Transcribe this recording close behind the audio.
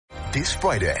This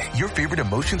Friday, your favorite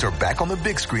emotions are back on the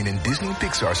big screen in Disney and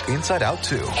Pixar's Inside Out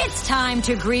 2. It's time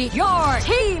to greet your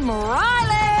Team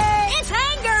Riley. It's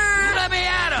anger. Let me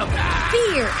at him.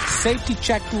 Fear. Safety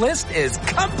checklist is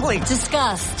complete.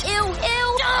 Disgust. Ew.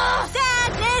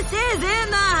 Sadness is in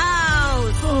the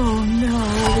house. Oh, no.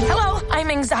 Hello, I'm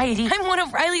anxiety. I'm one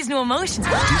of Riley's new emotions.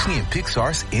 Disney and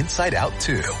Pixar's Inside Out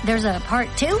 2. There's a part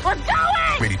 2? We're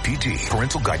going! Rated PG.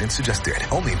 Parental guidance suggested.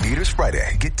 Only in theaters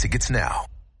Friday. Get tickets now.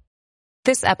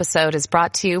 This episode is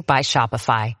brought to you by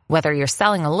Shopify. Whether you're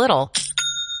selling a little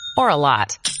or a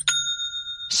lot,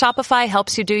 Shopify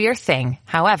helps you do your thing,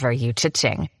 however you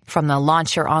cha-ching. From the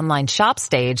launch your online shop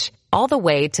stage, all the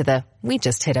way to the we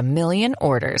just hit 1 million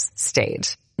orders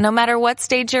stage. No matter what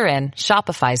stage you're in,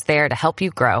 Shopify's there to help you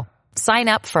grow. Sign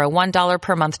up for a $1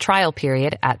 per month trial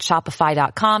period at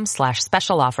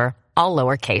shopify.com/special offer, all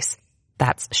lowercase.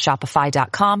 That's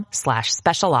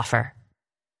shopify.com/special offer.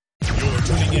 You're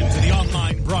tuning in to the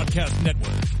online broadcast network,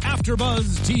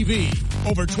 AfterBuzz TV.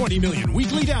 Over 20 million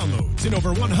weekly downloads in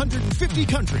over 150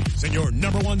 countries, and your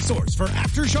number one source for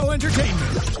after-show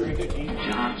entertainment.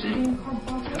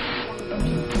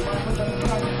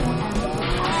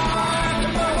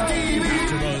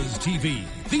 AfterBuzz TV,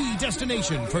 the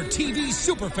destination for TV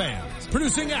superfans.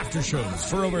 Producing aftershows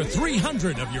for over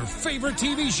 300 of your favorite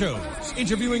TV shows.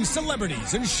 Interviewing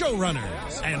celebrities and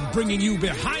showrunners. And bringing you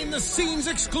behind-the-scenes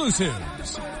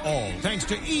exclusives. All thanks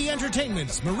to E!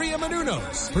 Entertainment's Maria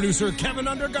Menounos, producer Kevin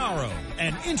Undergaro,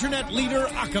 and internet leader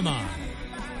Akamai.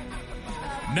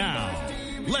 Now,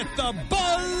 let the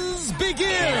buzz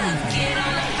begin!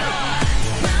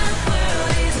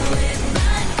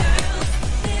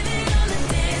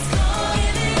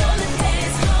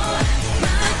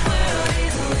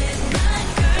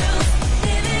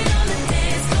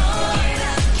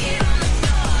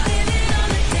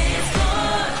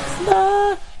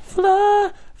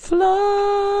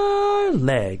 Floor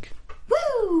leg.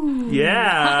 Woo!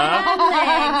 Yeah.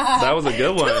 That was a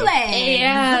good one.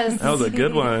 Yes. That was a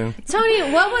good one. Tony,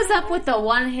 what was up with the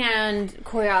one-hand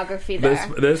choreography there?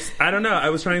 This I don't know.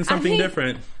 I was trying something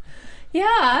different.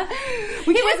 Yeah.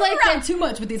 We can't move around too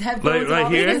much with these headphones. Like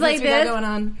here? It was like this. Going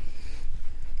on.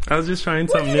 I was just trying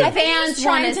something new. The fans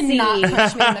want to see. Not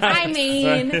punch me in the face. I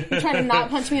mean, trying to not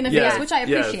punch me in the face, which I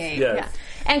appreciate. Yes. yeah.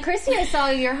 And Christy, I saw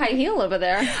your high heel over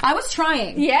there. I was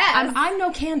trying. Yes. I'm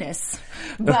no Candace,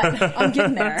 but I'm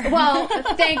getting there. Well,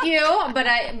 thank you. But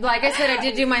like I said, I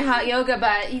did do my hot yoga.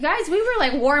 But you guys, we were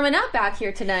like warming up back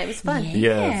here tonight. It was fun.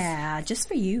 Yeah, just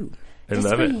for you. I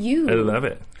love it.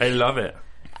 I love it.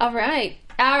 All right.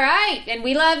 And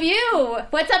we love you.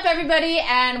 What's up, everybody?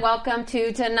 And welcome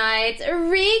to tonight's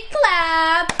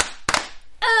Reclap.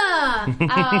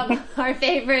 Our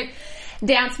favorite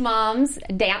Dance Moms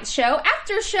dance show,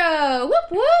 AfterShow.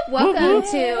 Whoop, whoop. Welcome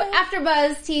to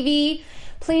AfterBuzz TV.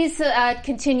 Please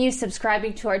continue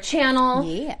subscribing to our channel.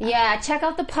 Yeah. Check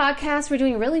out the podcast. We're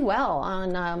doing really well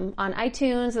on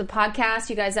iTunes, the podcast.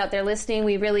 You guys out there listening,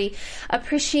 we really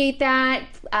appreciate that.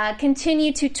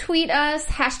 Continue to tweet us,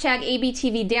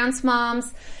 #ABTV Dance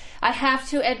Moms. I have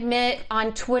to admit,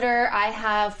 on Twitter, I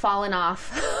have fallen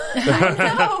off.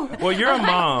 I know. Well, you're a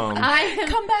mom.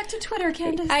 Come back to Twitter,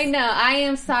 Candace. I know. I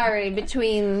am sorry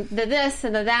between the this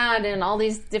and the that and all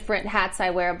these different hats I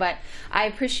wear, but I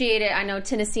appreciate it. I know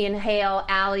Tennessee and Hale,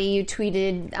 Allie, you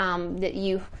tweeted that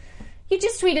you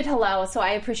just tweeted hello, so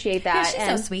I appreciate that. Yeah,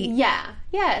 she's so sweet. Yeah.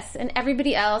 Yes. And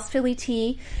everybody else, Philly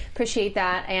T, appreciate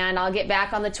that. And I'll get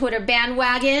back on the Twitter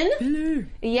bandwagon. Hello.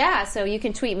 Yeah, so you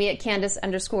can tweet me at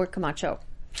Candace_Camacho.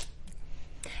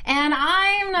 And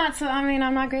I'm not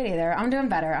great either. I'm doing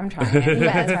better. I'm trying.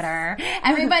 Better.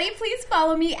 Everybody, please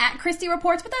follow me at Christy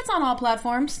Reports, but that's on all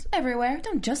platforms, everywhere.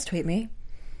 Don't just tweet me.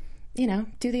 You know,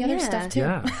 do the other stuff too.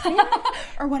 Yeah.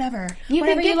 Or whatever.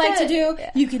 Whatever you like to do,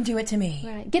 you can do it to me.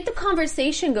 Right. Get the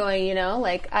conversation going, you know,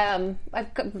 like I've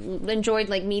enjoyed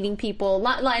like meeting people,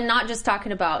 not just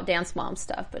talking about Dance Mom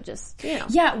stuff, but just, you know.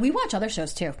 Yeah, we watch other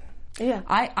shows too. Yeah.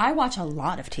 I watch a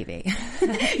lot of TV.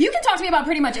 You can talk to me about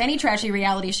pretty much any trashy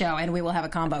reality show and we will have a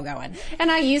combo going. And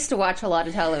I used to watch a lot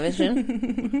of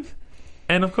television.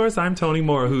 And of course, I'm Tony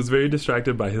Moore, who's very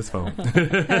distracted by his phone.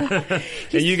 And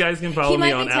you guys can follow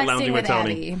me on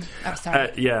 @LoungingWithTony. Oh,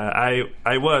 sorry.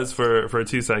 I was for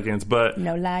 2 seconds, but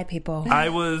no lie, people. I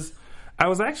was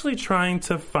actually trying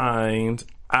to find.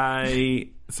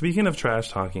 Speaking of trash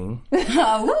talking,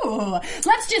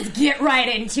 let's just get right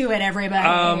into it,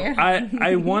 everybody.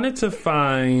 I wanted to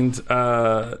find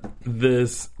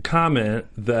this comment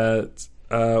that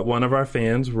one of our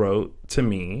fans wrote to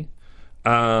me.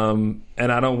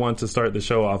 And I don't want to start the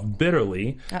show off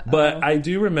bitterly, but I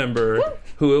do remember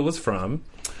who it was from.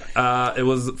 It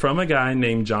was from a guy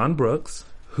named John Brooks,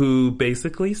 who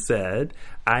basically said,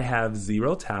 I have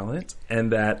zero talent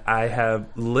and that I have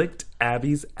licked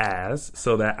Abby's ass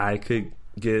so that I could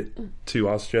get to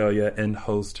Australia and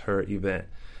host her event.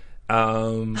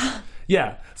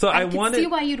 Yeah. So I wanted... see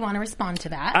why you'd want to respond to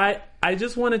that. I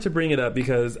just wanted to bring it up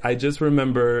because I just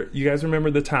remember... You guys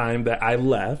remember the time that I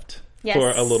left for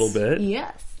a little bit?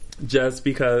 Yes. Just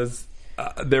because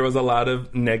there was a lot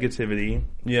of negativity,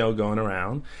 going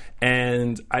around.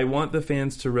 And I want the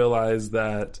fans to realize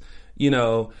that,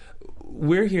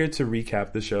 we're here to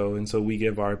recap the show, and so we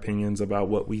give our opinions about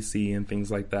what we see and things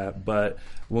like that. But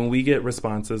when we get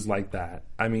responses like that,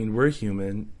 I mean, we're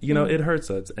human. It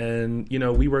hurts us. And,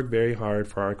 we work very hard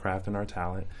for our craft and our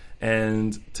talent.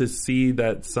 And to see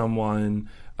that someone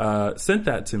sent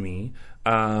that to me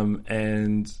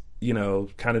and,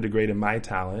 kind of degraded my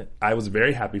talent, I was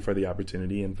very happy for the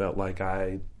opportunity and felt like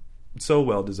I so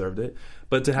well deserved it.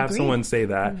 But to have someone say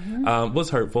that was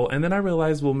hurtful. And then I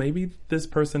realized, well, maybe this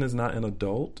person is not an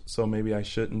adult, so maybe I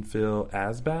shouldn't feel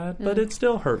as bad. But it's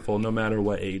still hurtful no matter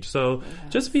what age. So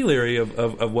just be leery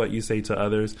of what you say to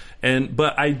others.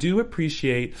 But I do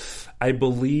appreciate, I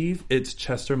believe it's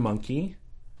Chester Monkey.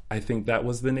 I think that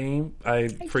was the name.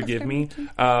 Forgive me.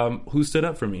 Who stood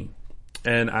up for me.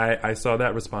 And I saw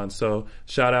that response. So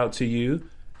shout out to you.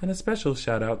 And a special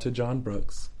shout out to John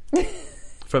Brooks.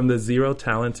 From the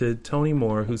zero-talented Tony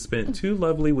Moore, who spent 2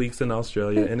 lovely weeks in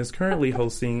Australia and is currently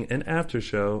hosting an after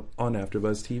show on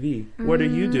AfterBuzz TV. What are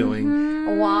you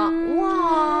doing? Wah,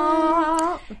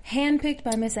 wah. Handpicked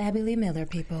by Miss Abby Lee Miller,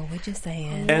 people. We're just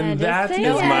saying. And that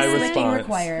is my response.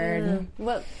 Required.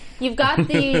 Well, you've got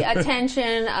the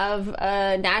attention of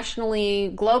a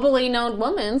nationally, globally known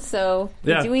woman, so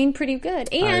you're doing pretty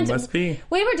good. And I must be.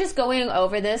 We were just going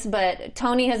over this, but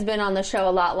Tony has been on the show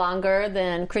a lot longer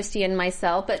than Christy and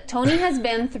myself, but Tony has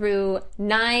been through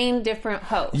 9 different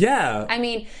hosts. Yeah. I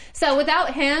mean, so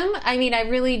without him, I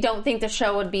really don't think the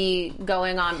show would be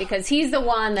going on because he's the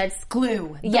one that's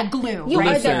glue. Glue. You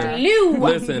are the glue.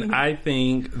 Listen, I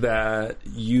think that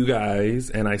you guys,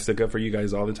 and I stick up for you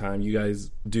guys all the time, you guys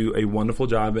do a wonderful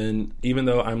job. And even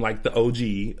though I'm like the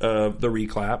OG of the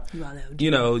reclap,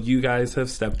 you guys have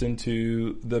stepped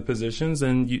into the positions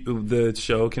and the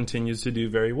show continues to do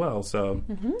very well. So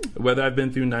whether I've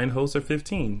been through 9 hosts or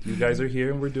 15, you guys are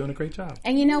here and we're doing a great job.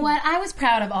 And you know what? I was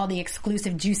proud of all the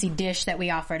exclusive juicy dish that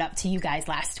we offered up to you guys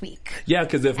last week. Yeah,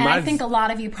 because I think a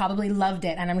lot of you probably loved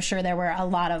it, and I'm sure there were a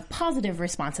lot of positive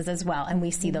responses as well, and we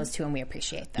see those too and we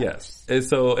appreciate those. Yes. And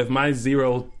so if my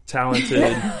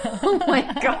zero-talented oh my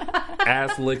God.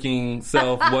 ass-licking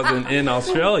self wasn't in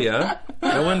Australia,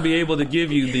 I wouldn't be able to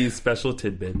give you these special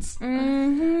tidbits. All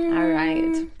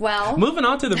right. Well, moving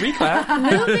on to the reclap.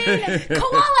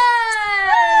 Koalas!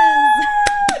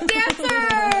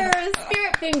 Dancers!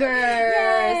 Spirit fingers!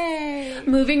 Yay!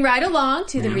 Moving right along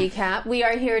to the recap, we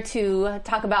are here to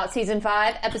talk about Season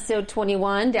 5, Episode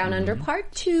 21, Down Under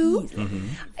Part 2.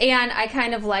 And I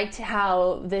kind of liked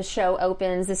how this show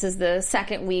opens. This is the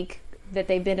second week that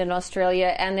they've been in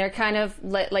Australia, and they're kind of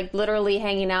like literally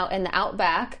hanging out in the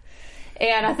outback.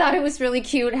 And I thought it was really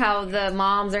cute how the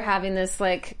moms are having this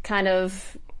like kind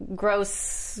of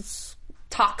gross,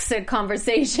 toxic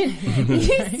conversation. You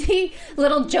see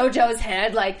little JoJo's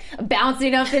head like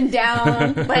bouncing up and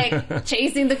down, like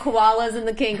chasing the koalas and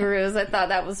the kangaroos. I thought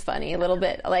that was funny a little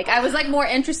bit. Like I was like more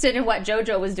interested in what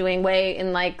JoJo was doing way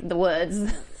in like the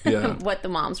woods than what the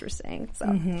moms were saying. So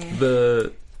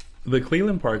the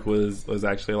Cleveland Park was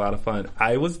actually a lot of fun.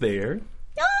 I was there.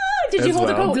 Did you hold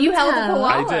a koala? You held a koala.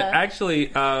 I did.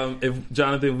 Actually, if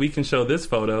Jonathan, we can show this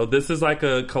photo. This is like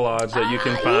a collage that you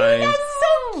can find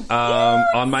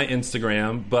on my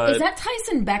Instagram. But is that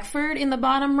Tyson Beckford in the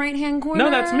bottom right-hand corner?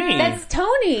 No, that's me. That's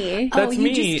Tony. That's you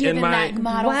me just given in my that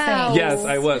model face. Yes,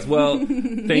 I was. Well, thank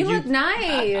you. You look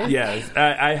nice. Yes,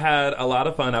 I had a lot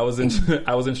of fun. I was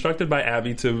instructed by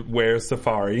Abby to wear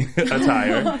safari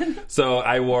attire, so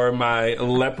I wore my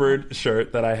leopard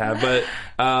shirt that I have. But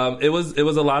it was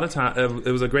a lot of time.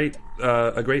 It was a great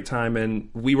time, and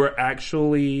we were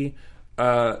actually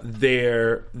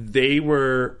there. They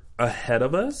were ahead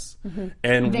of us,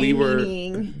 and we were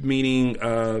meeting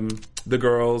the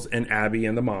girls and Abby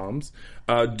and the moms,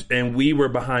 and we were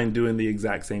behind doing the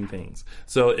exact same things.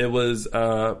 So it was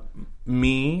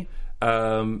me,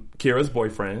 Kira's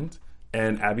boyfriend,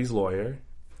 and Abby's lawyer,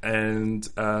 and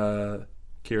Kira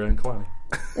and Kalani.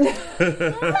 And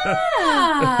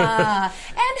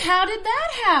how did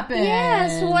that happen?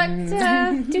 Yes, what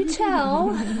do tell.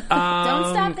 Don't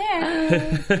stop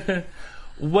there.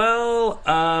 Well,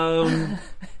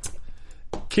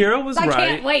 Kira was I right.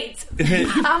 can't wait.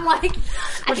 I'm like,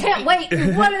 I can't wait.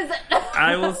 What is it?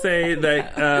 I will say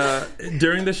that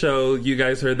during the show, you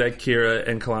guys heard that Kira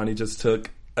and Kalani just took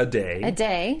a day. A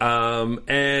day.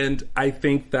 And I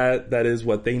think that is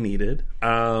what they needed.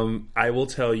 I will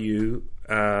tell you,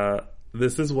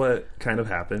 this is what kind of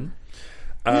happened.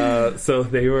 So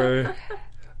they were...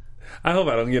 I hope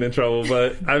I don't get in trouble,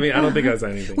 but I mean, I don't think I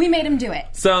said anything. We made him do it.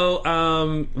 So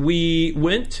we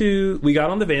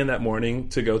got on the van that morning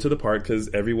to go to the park because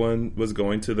everyone was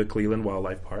going to the Cleveland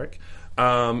Wildlife Park.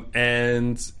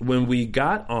 And when we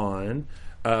got on,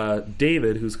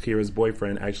 David, who's Kira's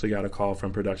boyfriend, actually got a call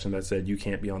from production that said, you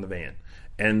can't be on the van.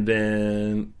 And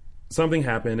then something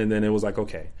happened, and then it was like,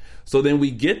 okay. So then we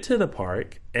get to the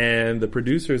park, and the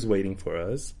producer's waiting for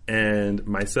us, and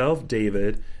myself,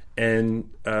 David, and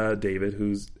David,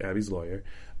 who's Abby's lawyer,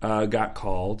 got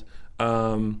called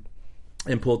and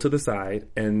pulled to the side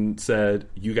and said,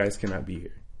 you guys cannot be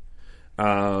here.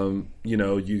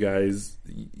 You guys...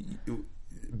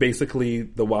 Basically,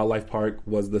 the wildlife park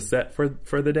was the set for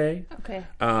the day. Okay.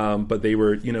 But they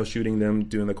were, shooting them,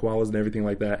 doing the koalas and everything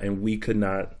like that, and we could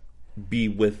not be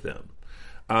with them.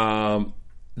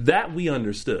 That we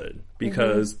understood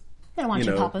because... They don't want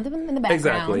you to pop them in the background.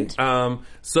 Exactly.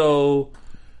 So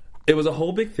it was a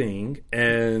whole big thing,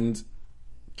 and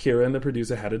Kira and the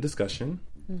producer had a discussion.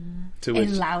 To which,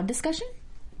 a loud discussion?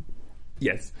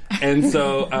 Yes. And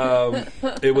so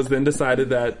it was then decided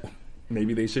that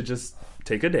maybe they should just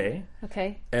take a day.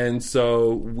 Okay. And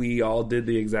so we all did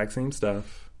the exact same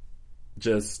stuff,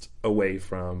 just away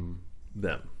from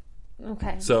them.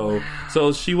 Okay. So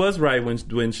she was right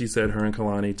when she said her and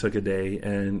Kalani took a day,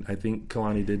 and I think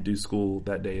Kalani did do school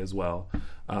that day as well.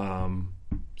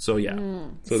 So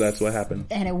that's what happened.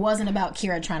 And it wasn't about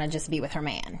Kira trying to just be with her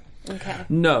man. Okay.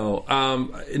 No,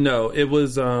 it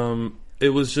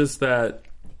was just that,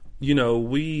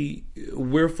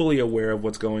 we're fully aware of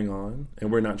what's going on,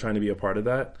 and we're not trying to be a part of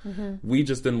that. Mm-hmm. We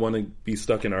just didn't want to be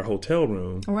stuck in our hotel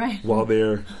room while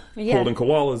they're holding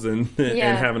koalas and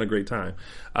having a great time.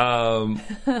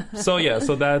 So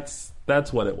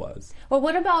that's what it was. Well,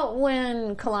 what about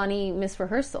when Kalani missed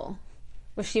rehearsal?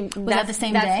 Was that the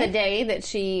same day? That's the day that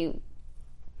she...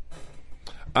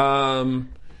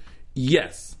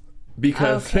 Yes,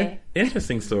 because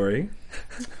interesting story.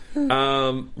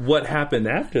 What happened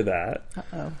after that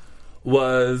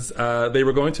was they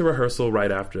were going to rehearsal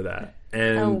right after that,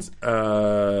 and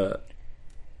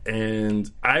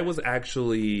I was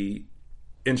actually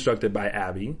instructed by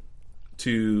Abby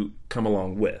to come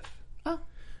along with.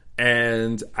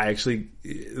 And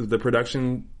the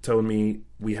production told me,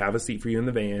 we have a seat for you in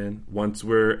the van. Once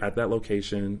we're at that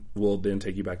location, we'll then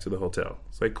take you back to the hotel.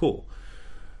 It's like, cool.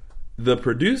 The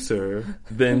producer,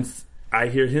 then I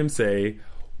hear him say,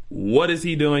 what is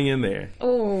he doing in there?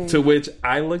 Ooh. To which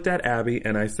I looked at Abby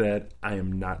and I said, I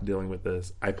am not dealing with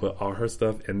this. I put all her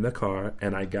stuff in the car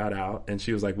and I got out, and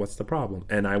she was like, what's the problem?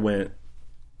 And I went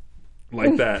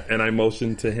like that and I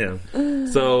motioned to him.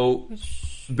 So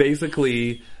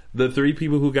basically, the three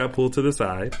people who got pulled to the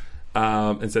side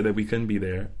and said that we couldn't be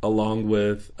there, along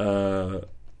with...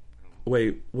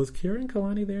 wait, was Kira and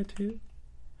Kalani there too?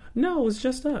 No, it was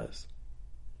just us.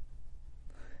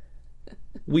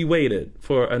 We waited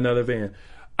for another van.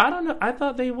 I don't know. I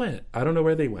thought they went. I don't know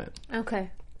where they went. Okay.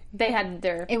 They had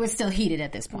their... It was still heated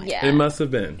at this point. Yeah. It must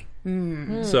have been.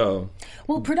 Mm. So,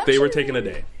 production... They were taking a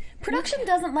day. Production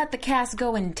doesn't let the cast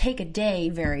go and take a day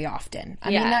very often.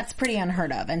 I mean, that's pretty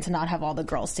unheard of, and to not have all the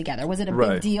girls together. Was it a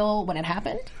big deal when it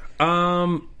happened?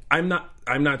 I'm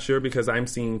not sure, because I'm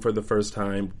seeing for the first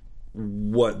time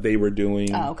what they were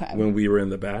doing when we were in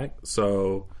the back.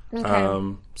 So,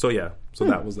 so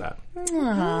that was that.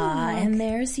 And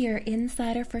there's your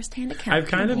insider first-hand account. I've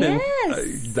kind of been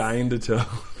dying to tell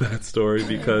that story,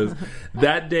 because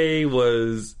that day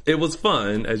was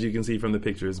fun, as you can see from the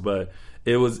pictures, but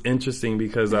it was interesting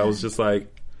because I was just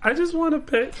like, I just want to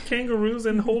pet kangaroos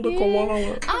and hold a koala. I'm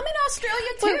in Australia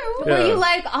too. Were you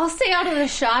like, I'll stay out of the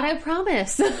shot, I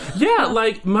promise? Yeah,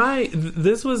 like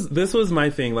this was my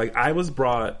thing. Like, I was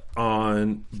brought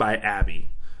on by Abby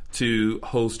to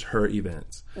host her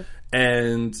events.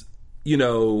 And,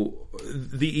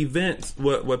 the events,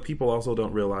 what people also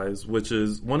don't realize, which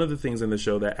is one of the things in the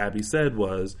show that Abby said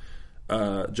was,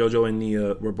 JoJo and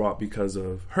Nia were brought because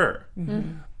of her.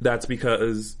 Mm-hmm. That's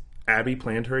because Abby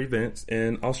planned her events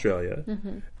in Australia,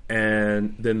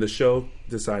 and then the show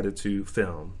decided to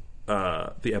film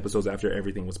the episodes after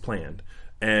everything was planned.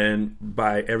 And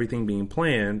by everything being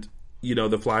planned,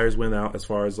 the flyers went out as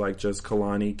far as like just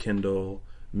Kalani, Kendall,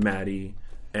 Maddie,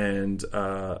 and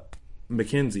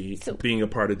Mackenzie being a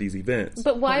part of these events.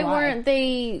 But why weren't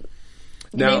they...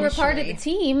 Now, they were part of the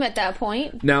team at that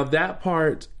point. Now, that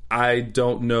part, I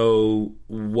don't know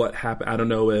what happened. I don't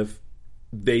know if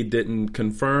they didn't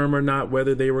confirm or not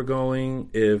whether they were going,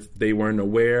 if they weren't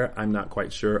aware. I'm not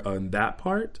quite sure on that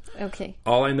part. Okay.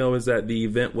 All I know is that the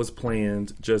event was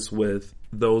planned just with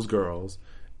those girls,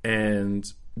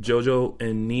 and JoJo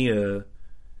and Nia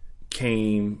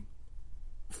came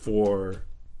for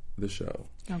the show.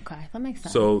 Okay, that makes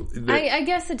sense. So I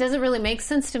guess it doesn't really make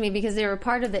sense to me because they were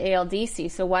part of the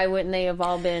ALDC, so why wouldn't they have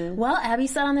all been... Well, Abby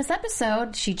said on this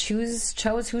episode she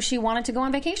chose who she wanted to go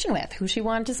on vacation with, who she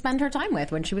wanted to spend her time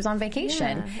with when she was on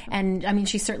vacation. Yeah. And, I mean,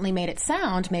 she certainly made it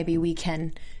sound, maybe we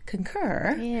can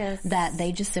concur, that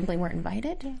they just simply weren't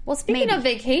invited. Well, speaking of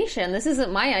vacation, this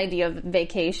isn't my idea of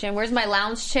vacation. Where's my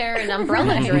lounge chair and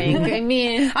umbrella drink? I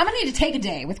mean... I'm going to need to take a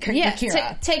day with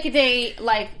Kira. Take a day,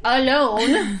 like,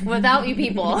 alone, without you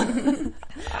people.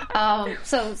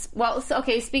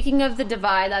 Okay, speaking of the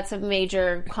divide, that's a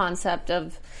major concept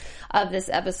of this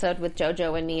episode with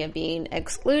JoJo and Nia being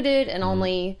excluded, and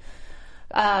only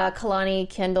Kalani,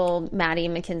 Kendall, Maddie,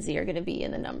 and Mackenzie are going to be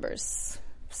in the numbers.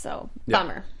 So,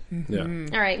 bummer. Yeah.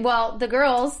 All right. Well, the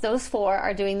girls, those 4,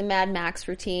 are doing the Mad Max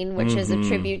routine, which is a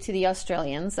tribute to the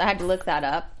Australians. I had to look that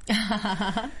up.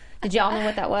 Did y'all know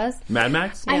what that was? Mad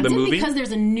Max? I the did movie? Because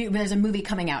there's a movie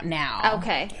coming out now.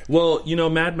 Okay. Well,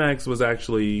 Mad Max was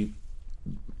actually...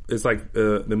 It's like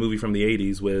the movie from the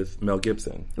 80s with Mel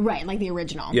Gibson. Right, like the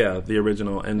original. Yeah, the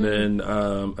original. And then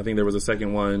I think there was a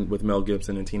second one with Mel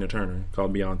Gibson and Tina Turner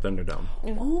called Beyond Thunderdome.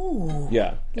 Ooh.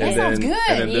 Yeah. That sounds good.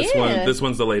 And then this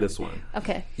one's the latest one.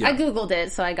 Okay. Yeah. I Googled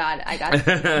it, so I got I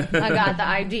got the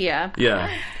idea.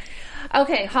 Yeah.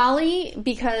 Okay, Holly,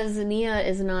 because Nia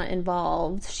is not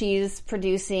involved, she's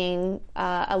producing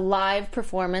a live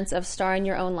performance of Star in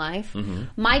Your Own Life.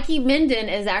 Mikey Minden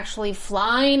is actually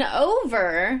flying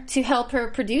over to help her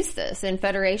produce this in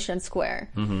Federation Square.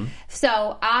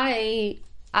 So I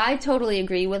totally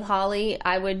agree with Holly.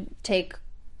 I would take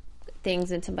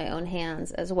things into my own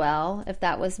hands as well if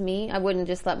that was me. I wouldn't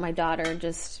just let my daughter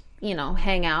just...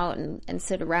 hang out and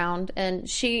sit around.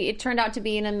 And it turned out to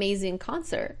be an amazing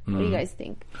concert. What do you guys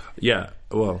think? Yeah,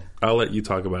 well, I'll let you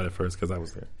talk about it first because I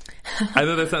was there. I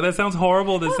know that sounds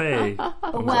horrible to say.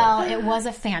 Well, it was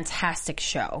a fantastic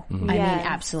show. I mean,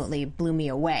 absolutely blew me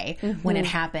away when it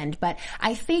happened. But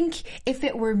I think if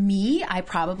it were me, I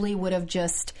probably would have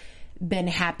just... been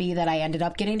happy that I ended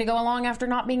up getting to go along after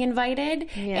not being invited,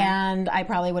 and I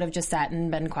probably would have just sat and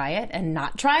been quiet and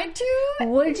not tried to.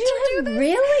 Would you do this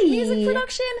really music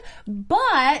production?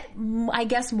 But I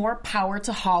guess more power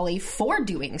to Holly for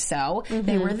doing so.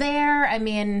 They were there. I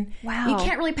mean, you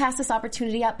can't really pass this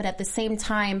opportunity up. But at the same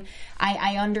time,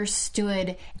 I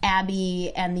understood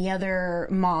Abby and the other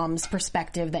mom's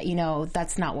perspective that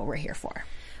that's not what we're here for.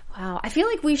 Wow, I feel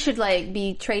like we should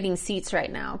be trading seats right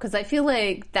now because I feel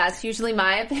like that's usually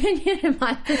my opinion, and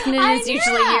my opinion is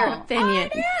usually your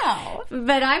opinion. I know.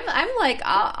 But I'm like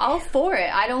all for it.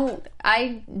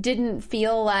 I didn't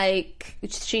feel like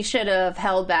she should have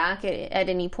held back at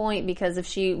any point, because if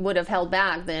she would have held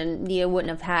back, then Nia wouldn't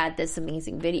have had this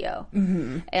amazing video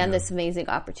and this amazing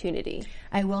opportunity.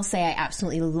 I will say I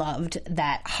absolutely loved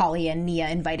that Holly and Nia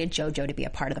invited JoJo to be a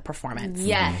part of the performance.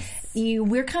 Yes.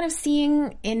 We're kind of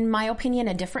seeing, in my opinion,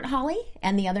 a different Holly,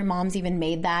 and the other moms even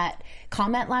made that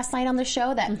comment last night on the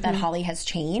show that Holly has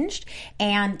changed.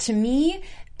 And to me,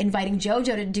 inviting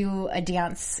JoJo to do a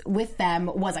dance with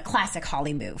them was a classic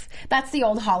Holly move. That's the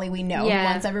old Holly we know, who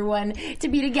wants everyone to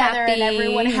be together and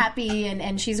everyone happy,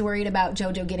 and she's worried about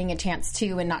JoJo getting a chance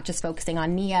too and not just focusing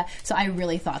on Nia. So I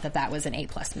really thought that was an A+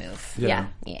 move. Yeah.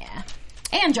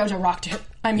 And JoJo rocked it.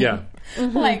 I mean,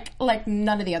 like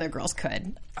none of the other girls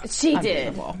could. She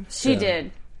did. She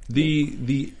did.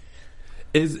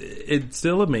 It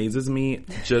still amazes me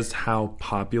just how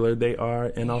popular they are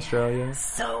in Australia.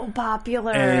 So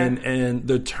popular. And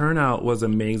the turnout was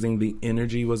amazing. The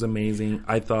energy was amazing.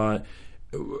 I thought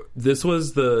this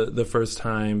was the first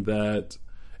time that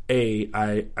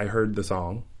I heard the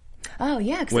song. Oh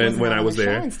yeah, when I was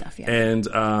there, and stuff, and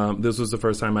this was the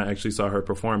first time I actually saw her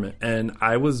perform it, and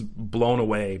I was blown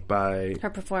away by her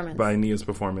performance, by Nia's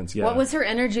performance. Yeah, what was her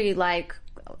energy like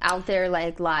out there,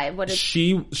 like live? What did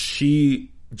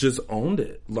she just owned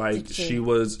it? Like she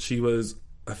was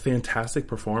a fantastic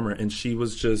performer, and she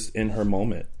was just in her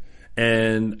moment,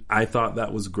 and I thought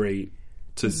that was great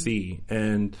to see,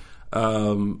 and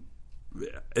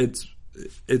it's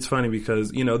funny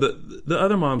because the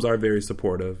other moms are very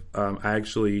supportive.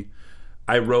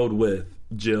 I rode with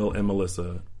Jill and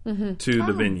Melissa to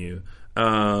the venue,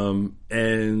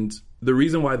 and the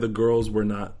reason why the girls were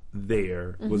not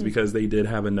there was because they did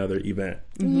have another event.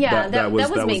 Yeah, that was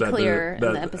made clear in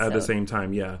the at episode. the same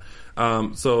time. Yeah.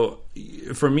 So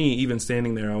for me, even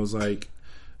standing there, I was like,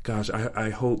 gosh, I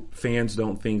hope fans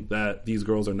don't think that these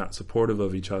girls are not supportive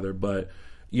of each other, but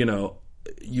you know,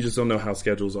 you just don't know how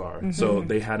schedules are. So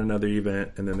they had another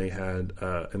event, and then they had,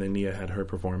 and then Nia had her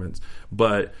performance.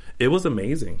 But it was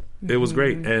amazing. It was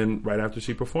great. And right after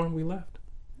she performed, we left.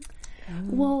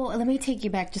 Well, let me take you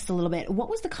back just a little bit. What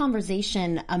was the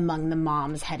conversation among the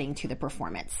moms heading to the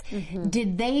performance?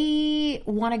 Did they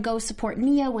want to go support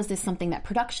Nia? Was this something that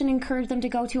production encouraged them to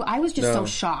go to? I was just so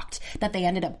shocked that they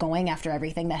ended up going after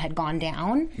everything that had gone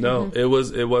down. No, it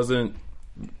wasn't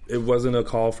a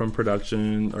call from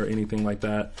production or anything like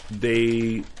that.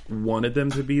 They wanted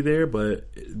them to be there, but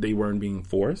they weren't being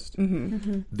forced.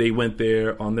 They went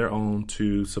there on their own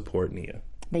to support Nia.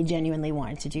 They genuinely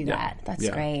wanted to do that. That's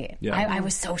great. Yeah. I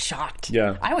was so shocked.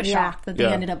 Yeah. I was shocked that they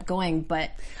ended up going, but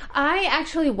I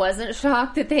actually wasn't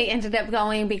shocked that they ended up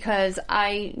going because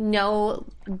I know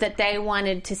that they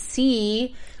wanted to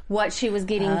see what she was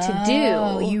getting to do.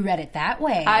 Oh, you read it that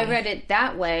way. I read it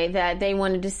that way, that they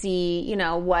wanted to see, you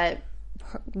know, what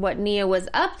Nia was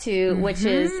up to, which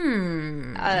is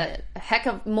a heck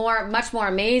of much more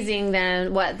amazing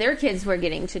than what their kids were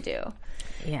getting to do.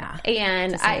 Yeah.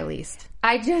 And to say the least.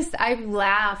 I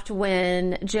laughed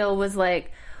when Jill was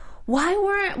like, why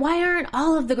aren't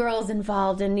all of the girls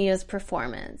involved in Nia's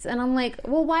performance? And I'm like,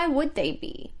 well, why would they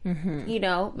be? You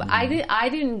know, I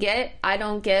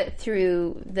don't get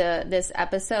through this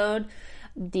episode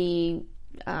the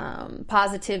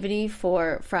positivity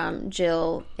from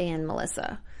Jill and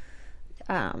Melissa.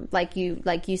 Like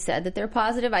you said that they're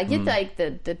positive. I get like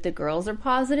that the girls are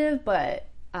positive, but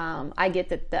I get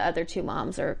that the other two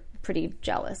moms are pretty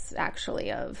jealous,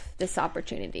 actually, of this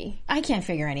opportunity. I can't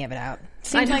figure any of it out.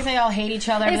 Seems like they all hate each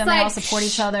other, but then they all support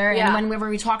each other. Yeah. And whenever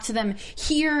we talk to them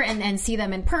here and see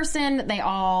them in person, they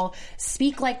all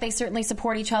speak like they certainly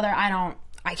support each other.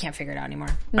 I can't figure it out anymore.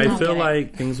 I feel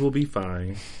like things will be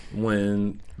fine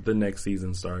when the next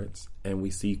season starts and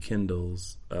we see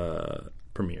Kendall's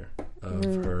premiere of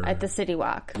her At the City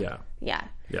Walk. Yeah.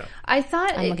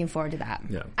 I'm looking forward to that.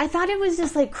 Yeah. I thought it was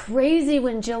just like crazy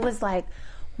when Jill was like,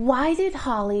 why did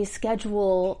Holly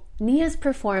schedule Nia's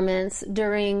performance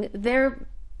during their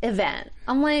event?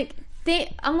 I'm like,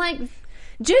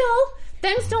 Jill,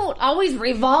 things don't always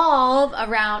revolve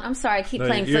around. I'm sorry, I keep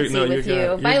playing footsie with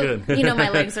you. You know my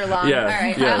legs are long. Yeah, all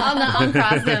right, yeah. I'll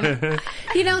uncross them.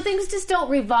 You know, things just don't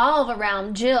revolve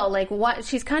around Jill. Like, what?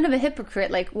 She's kind of a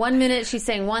hypocrite. Like, one minute she's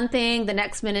saying one thing, the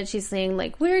next minute she's saying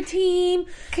like, we're a team.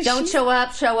 Don't show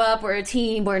up. We're a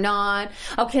team. We're not.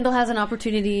 Oh, Kendall has an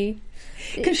opportunity.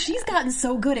 Because she's gotten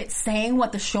so good at saying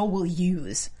what the show will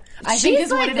use. I She's think is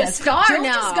like what it the is. star Jill's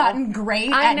now. just gotten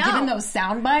great I at know. giving those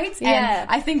sound bites. Yeah. And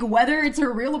I think whether it's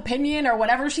her real opinion or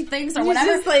whatever she thinks or She's whatever,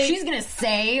 just like- she's going to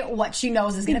say what she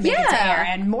knows is going to make it to Yeah. air.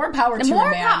 And more power to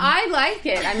her, man. I like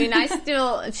it. I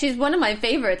mean, she's one of my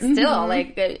favorites still.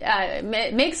 Like,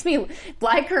 it makes me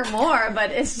like her more, but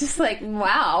it's just like,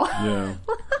 wow. Yeah.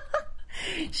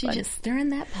 She's just stirring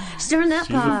that pot. She's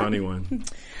a funny one.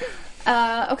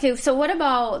 Okay, so what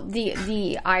about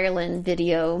the Ireland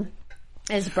video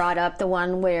is brought up, the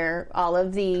one where all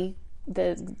of the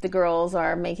girls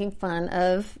are making fun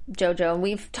of JoJo, and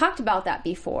we've talked about that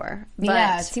before. But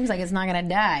Yeah, it seems like it's not going to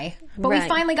die. But we Right.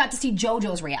 finally got to see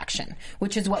JoJo's reaction,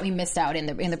 which is what we missed out in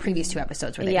the previous two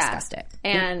episodes where they discussed it.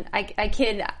 And I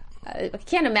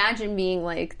can't imagine being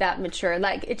like that mature.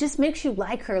 Like, it just makes you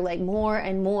like her like more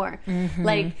and more.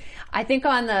 Like, I think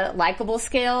on the likable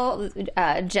scale,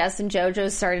 Jess and JoJo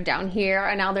started down here,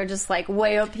 and now they're just like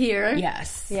way up here.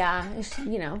 Yes. Yeah.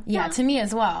 You know. Yeah, to me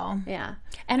as well. Yeah.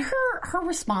 And her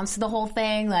response to the whole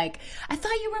thing, like, I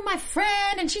thought you were my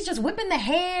friend, and she's just whipping the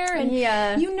hair. And,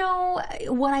 you know,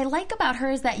 what I like about her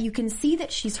is that you can see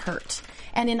that she's hurt.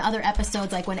 And in other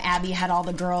episodes, like when Abby had all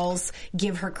the girls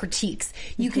give her critiques,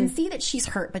 you can see that she's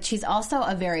hurt, but she's also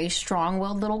a very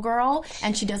strong-willed little girl,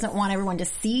 and she doesn't want everyone to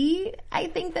see, I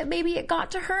think, that maybe it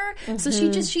got to her. So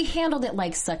she handled it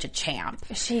like such a champ.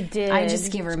 She did. I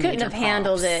just give her Couldn't major have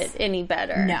handled props. it any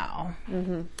better.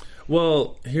 No.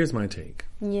 Well, here's my take.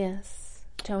 Yes.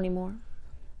 Tony Moore.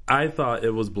 I thought it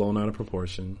was blown out of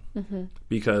proportion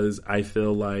because I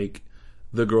feel like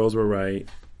the girls were right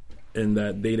in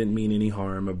that they didn't mean any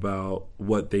harm about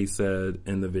what they said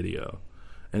in the video.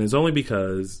 And it's only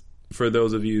because, for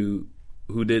those of you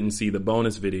who didn't see the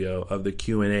bonus video of the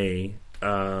Q&A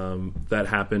that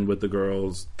happened with the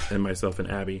girls and myself and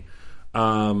Abby,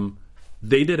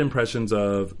 they did impressions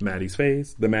of Maddie's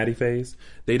face, the Maddie face.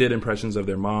 They did impressions of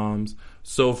their moms.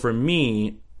 So for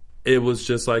me, it was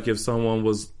just like if someone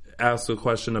asked a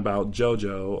question about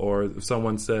JoJo, or if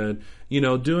someone said,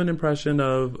 do an impression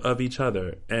of each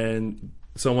other, and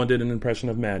someone did an impression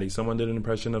of Maddie, someone did an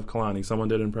impression of Kalani, someone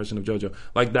did an impression of JoJo.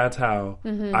 Like, that's how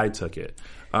I took it.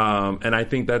 And I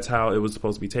think that's how it was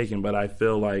supposed to be taken, but I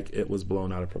feel like it was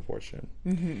blown out of proportion.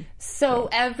 So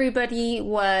everybody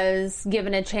was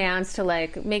given a chance to,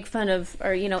 like, make fun of,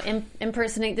 or,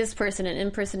 impersonate this person and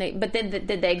impersonate, but did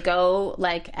they go,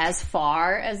 like, as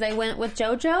far as they went with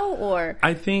JoJo, or?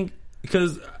 I think,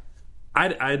 because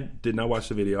I did not watch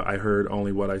the video. I heard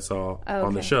only what I saw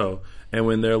on the show. And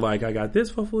when they're like, I got this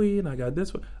for free and I got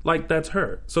this for... Like, that's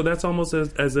her. So that's almost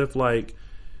as if, like,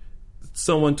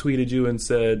 someone tweeted you and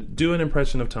said, do an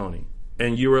impression of Tony.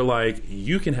 And you were like,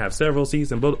 you can have several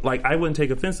seats. And like, I wouldn't take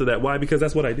offense to that. Why? Because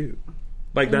that's what I do.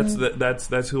 Like,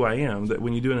 that's who I am. That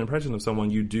when you do an impression of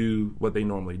someone, you do what they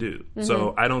normally do.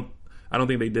 So I don't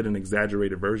think they did an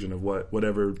exaggerated version of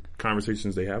whatever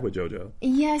conversations they have with JoJo.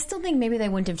 Yeah, I still think maybe they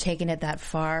wouldn't have taken it that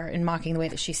far in mocking the way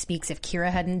that she speaks if Kira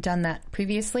hadn't done that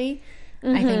previously.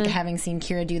 I think having seen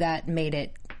Kira do that made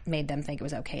them think it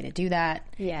was okay to do that.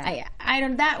 Yeah, I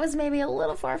don't. That was maybe a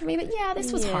little far for me, but yeah,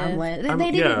 this was harmless.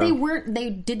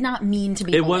 They did not mean to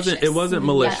be. It wasn't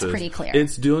malicious. That's pretty clear.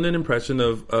 It's doing an impression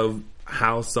of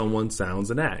how someone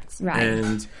sounds and acts, right?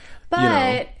 And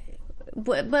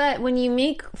but when you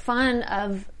make fun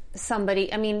of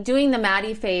somebody, I mean, doing the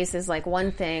Maddie face is like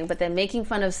one thing, but then making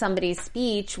fun of somebody's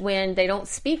speech when they don't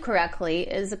speak correctly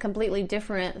is a completely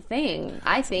different thing,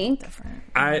 I think.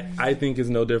 I think it's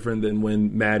no different than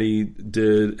when Maddie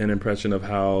did an impression of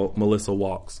how Melissa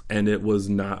walks, and it was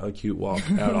not a cute walk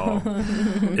at all.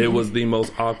 It was the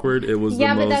most awkward. It was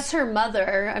but that's her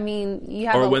mother. I mean, you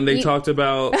have. Or when they talked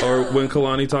about, or when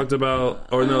Kalani talked about,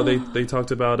 or no, they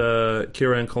talked about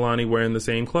Kira and Kalani wearing the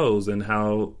same clothes and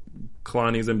how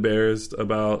Kalani's embarrassed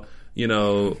about,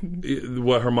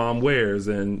 what her mom wears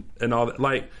and all that.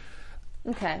 Like,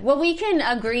 okay. Well, we can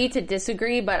agree to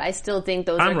disagree, but I still think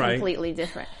those are completely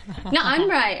different. No, I'm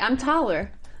right. I'm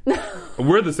taller.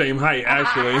 We're the same height,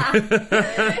 actually. We're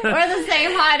the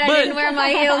same height. I didn't wear my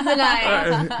heels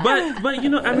tonight.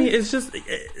 But I mean, it's just,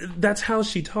 that's how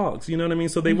she talks. You know what I mean?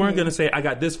 So they weren't going to say, I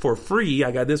got this for free.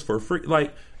 I got this for free.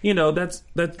 Like, that's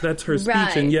her speech.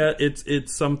 Right. And yet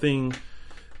it's something...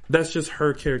 That's just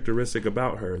her characteristic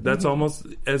about her. That's almost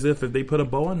as if they put a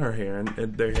bow in her hair and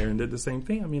their hair and did the same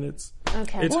thing. I mean, it's her.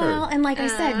 Well, and like I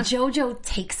said, JoJo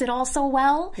takes it all so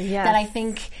well that I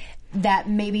think that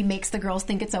maybe makes the girls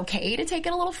think it's okay to take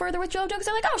it a little further with JoJo because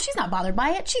they're like, oh, she's not bothered by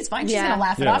it. She's fine. She's going to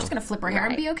laugh it off. She's going to flip her hair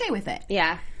and be okay with it.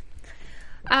 Yeah.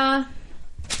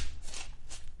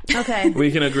 Okay.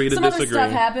 We can agree to disagree. Some other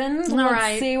stuff happened. All Let's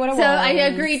right. see what it was. So I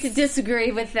agree to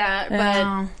disagree with that.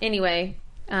 But anyway...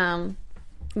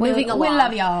 moving along. We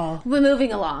love y'all. We're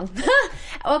moving along.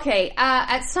 Okay.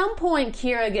 At some point,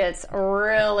 Kira gets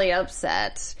really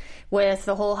upset with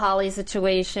the whole Holly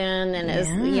situation and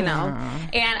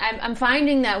and I'm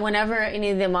finding that whenever any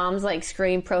of the moms like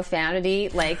scream profanity,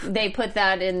 like they put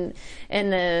that in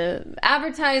the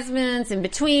advertisements in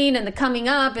between and the coming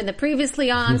up and the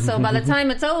previously on. So by the time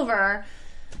it's over,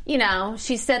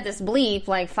 she said this bleep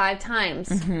like 5 times.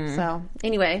 So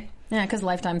anyway. Yeah, because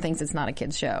Lifetime thinks it's not a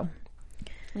kid's show.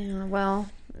 Yeah, well,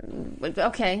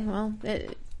 okay, well,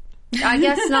 I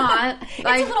guess not. It's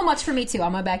a little much for me, too.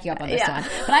 I'm going to back you up on this one.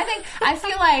 But I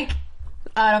feel like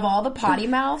out of all the potty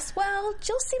mouths, well,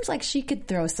 Jill seems like she could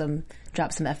drop some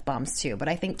F-bombs, too. But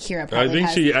I think Kira probably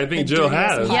I think Jill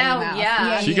has.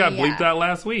 Yeah. She got bleeped out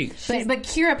last week. But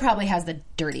Kira probably has the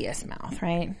dirtiest mouth,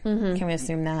 right? Mm-hmm. Can we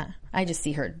assume that? I just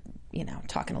see her,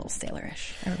 talking a little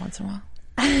sailorish every once in a while.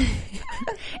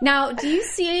 Now, do you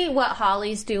see what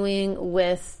Holly's doing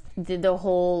with the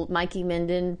whole Mikey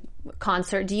Minden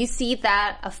concert? Do you see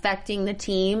that affecting the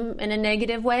team in a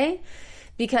negative way?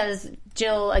 Because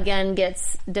Jill, again,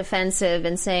 gets defensive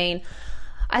and saying,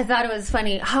 I thought it was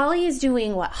funny. Holly is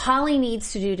doing what Holly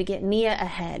needs to do to get Mia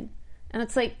ahead. And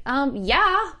it's like,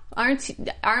 yeah,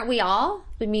 aren't we all?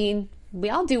 I mean,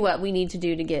 we all do what we need to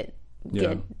do to get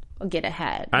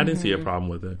ahead. I didn't see a problem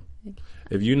with it.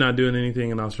 If you're not doing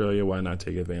anything in Australia, why not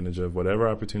take advantage of whatever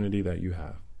opportunity that you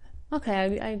have?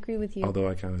 Okay, I agree with you. Although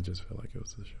I kind of just feel like it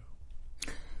was the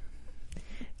show.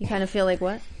 You kind of feel like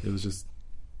what? It was just...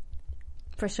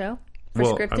 For show? For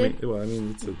scripted? I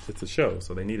mean, it's a show,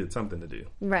 so they needed something to do.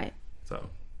 Right. So...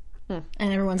 And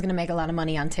everyone's going to make a lot of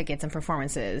money on tickets and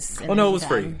performances. Oh, no, it was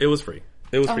free. It was free.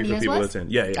 It was free for people to attend.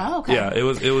 Yeah. Oh, okay. Yeah, it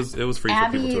was free for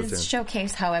people to attend. Abby's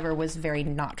showcase, however, was very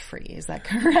not free. Is that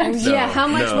correct? No, how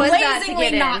much was that to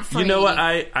get not free? You know what?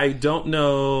 I don't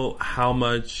know how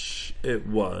much it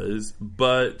was,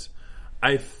 but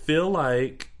I feel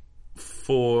like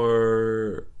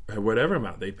for whatever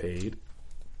amount they paid,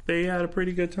 they had a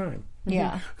pretty good time.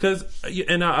 Yeah. Because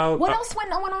what else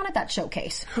went on at that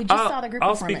showcase? We just saw the group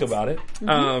I'll performance. speak about it.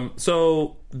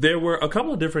 So there were a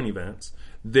couple of different events.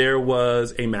 There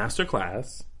was a master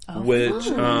class, which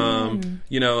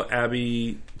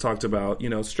Abby talked about,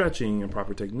 stretching and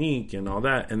proper technique and all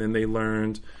that, and then they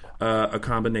learned a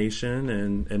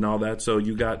combination and all that. So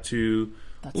you got to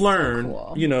learn,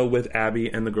 so cool. With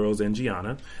Abby and the girls and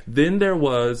Gianna. Then there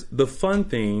was the fun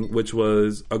thing, which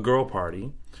was a girl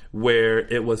party, where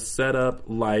it was set up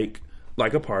like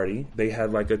a party. They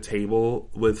had like a table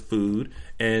with food.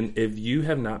 And if you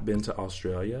have not been to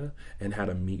Australia and had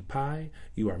a meat pie,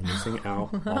 you are missing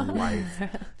out on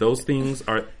life. Those things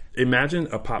are, imagine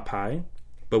a pot pie,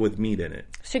 but with meat in it.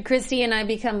 Should Christy and I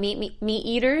become meat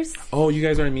eaters? Oh, you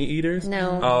guys aren't meat eaters?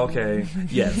 No. Oh, okay.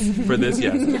 Yes. For this,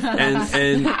 yes.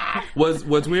 And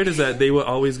what's weird is that they would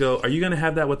always go, are you going to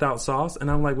have that without sauce? And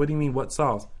I'm like, what do you mean, what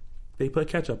sauce? They put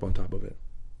ketchup on top of it.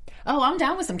 Oh, I'm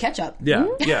down with some ketchup. Yeah,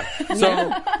 yeah.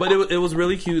 So, but it was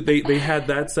really cute. They had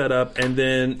that set up, and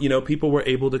then, people were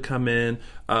able to come in.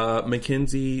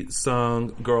 Mackenzie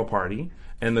sung Girl Party,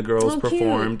 and the girls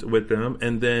performed with them.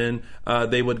 And then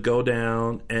they would go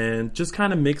down and just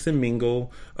kind of mix and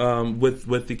mingle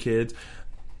with the kids.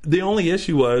 The only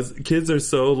issue was kids are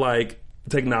so,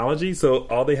 technology, so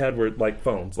all they had were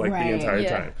phones the entire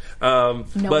time.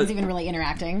 No one's even really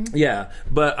interacting. Yeah,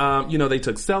 but they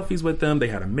took selfies with them. They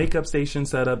had a makeup station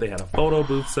set up. They had a photo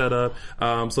booth set up.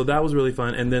 So that was really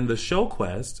fun. And then the show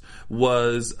quest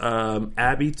was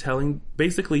Abby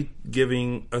basically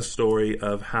giving a story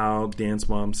of how Dance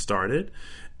Mom started,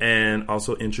 and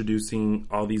also introducing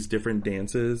all these different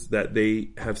dances that they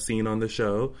have seen on the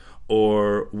show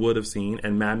or would have seen.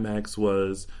 And Mad Max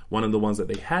was one of the ones that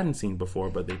they hadn't seen before,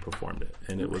 but they performed it,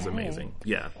 and it was amazing.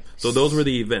 Yeah. So those were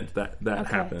the events that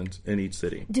happened in each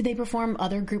city. Did they perform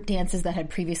other group dances that had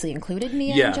previously included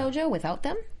Mia and JoJo without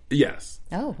them? Yes.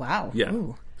 Oh, wow. Yeah.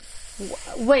 Ooh.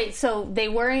 Wait, so they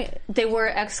were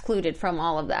excluded from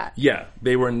all of that? Yeah.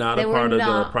 They were not a part of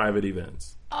the private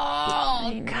events. Oh,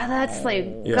 God, that's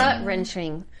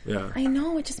gut-wrenching. Yeah. I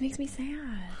know, it just makes me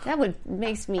sad. That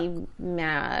makes me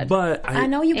mad. But I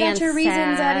know you got your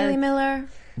reasons, Addie Lee Miller.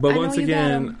 But once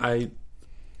again, but I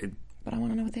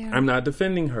want to know what they are. I'm not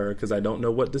defending her because I don't know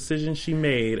what decision she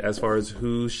made as far as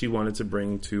who she wanted to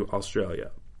bring to Australia.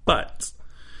 But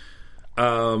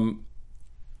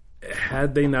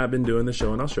had they not been doing the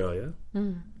show in Australia,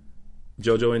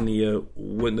 JoJo and Nia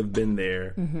wouldn't have been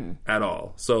there at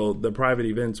all. So the private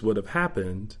events would have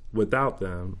happened without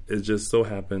them. It just so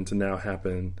happened to now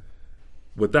happen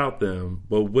without them,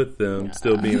 but with them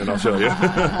still being in Australia.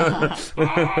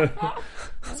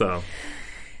 So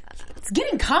it's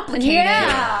getting complicated.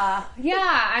 Yeah.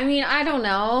 I mean, I don't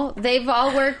know. They've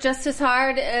all worked just as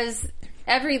hard as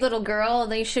every little girl.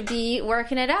 They should be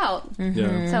working it out.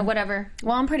 Yeah. So whatever.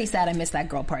 Well, I'm pretty sad I missed that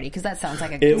girl party because that sounds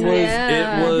like a good time.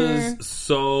 It was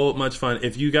so much fun.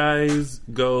 If you guys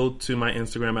go to my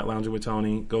Instagram at Lounging with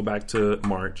Tony, go back to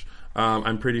March.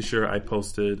 I'm pretty sure I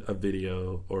posted a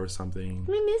video or something.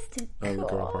 We missed it. Of the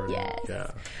girl party.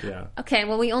 Yes. Yeah. Okay,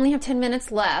 well, we only have 10 minutes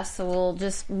left, so we'll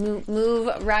just move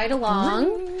right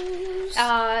along.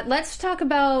 Let's talk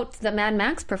about the Mad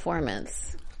Max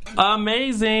performance.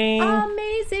 Amazing.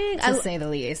 To say the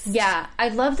least. Yeah, I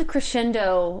love the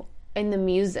crescendo in the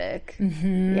music.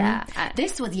 Yeah.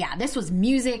 This was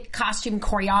music, costume,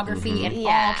 choreography, and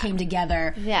all came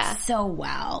together so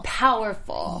well.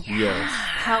 Powerful. Yes.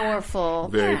 Powerful.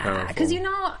 Very powerful. Because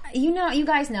you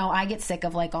guys know I get sick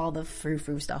of all the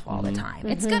frou-frou stuff all the time.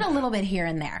 It's good a little bit here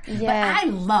and there. Yeah. But I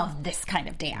love this kind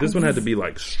of dance. This one had to be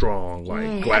strong,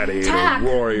 gladiator,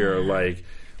 warrior,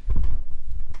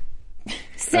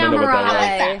 Samurai.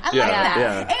 I like that.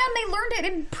 Yeah. And they learned it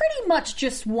in pretty much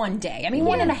just one day. I mean,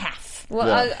 1.5.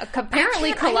 Well,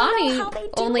 apparently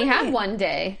Kalani only had one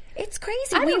day. It's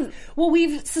crazy.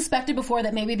 We've suspected before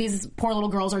that maybe these poor little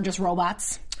girls are just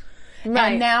robots.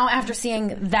 Right. And now, after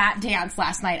seeing that dance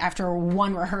last night, after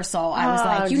one rehearsal, I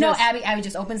was like, Abby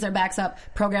just opens their backs up,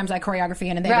 programs that choreography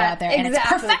in, and they go out there, and it's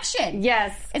perfection.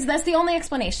 Yes. That's the only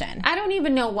explanation. I don't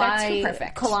even know why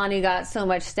perfect. Kalani got so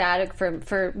much static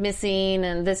for missing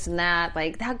and this and that.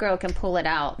 That girl can pull it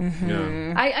out.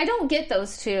 Yeah. I don't get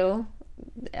those two.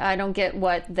 I don't get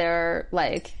what their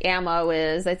ammo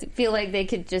is. I feel like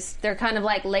they're kind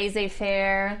of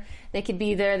laissez-faire. They could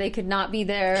be there, they could not be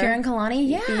there. Kira and Kalani,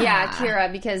 yeah. Yeah, Kira,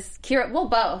 because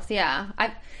both, yeah.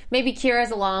 Maybe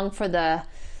Kira's along for the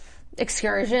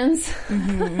excursions.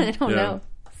 I don't know.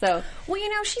 So,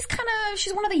 well,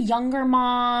 she's one of the younger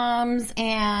moms,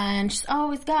 and she's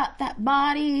always got that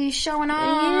body showing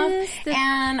off. Yes,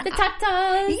 and the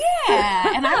tatas.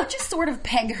 Yeah, and I would just sort of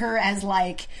peg her as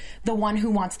like the one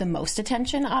who wants the most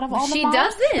attention out of all the She moms.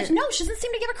 doesn't. No, she doesn't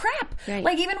seem to give a crap. Right.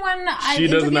 Like, even when I She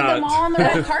does interviewed not. them all on the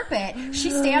red carpet, she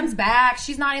stands back.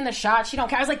 She's not in the shot. She don't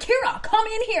care. I was like, Kira, come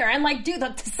in here and like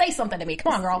say something to me.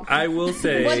 Come on, girl. I will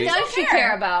say What does she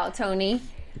care about, Tony?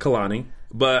 Kalani,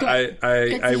 but Good.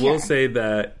 I to will hear. say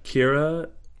that Kira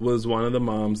was one of the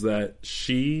moms that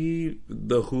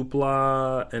the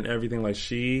hoopla and everything, like,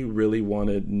 she really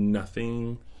wanted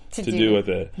nothing to do with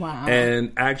it. Wow.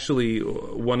 And actually,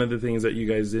 one of the things that you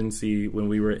guys didn't see when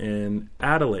we were in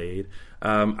Adelaide,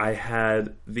 I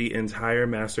had the entire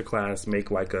masterclass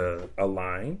make like a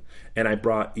line, and I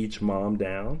brought each mom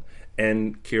down,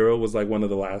 and Kira was like one of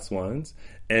the last ones,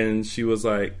 and she was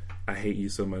like, I hate you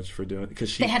so much for doing it.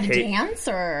 Because They had to dance,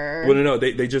 or well, no,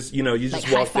 they just, you just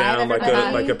Like walk high-five down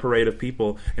everybody? like a parade of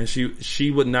people, and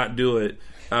she would not do it.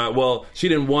 Well, she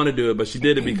didn't want to do it, but she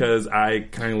did it because I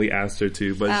kindly asked her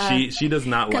to. But she does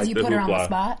not like because the you put her hoopla. on the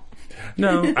spot.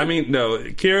 No, I mean, no.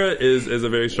 Kira is a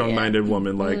very strong-minded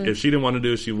woman. Like, if she didn't want to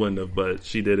do it, she wouldn't have. But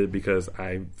she did it because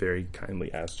I very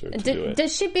kindly asked her to do it.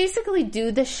 Does she basically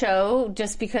do the show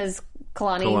just because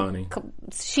Kalani.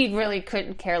 She really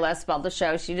couldn't care less about the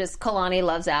show. Kalani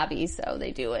loves Abby, so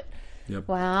they do it. Yep.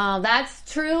 Wow,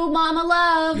 that's true mama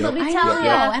love. Yep. Let me I tell know, you.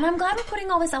 and I'm glad we're putting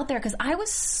all this out there because I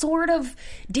was sort of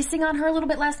dissing on her a little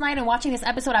bit last night and watching this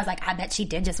episode. I was like, I bet she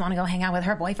did just want to go hang out with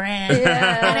her boyfriend.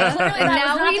 Yeah. And clearly that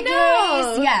Now was not we the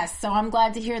know. case. Yes, so I'm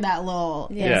glad to hear that little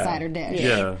insider dish.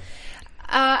 Yeah.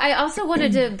 I also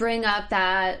wanted to bring up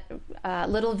that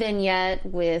little vignette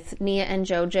with Nia and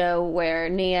JoJo where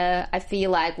Nia, I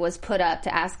feel like, was put up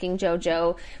to asking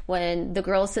JoJo when the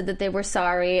girls said that they were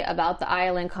sorry about the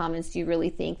island comments, do you really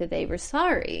think that they were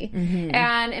sorry? Mm-hmm.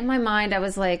 And in my mind, I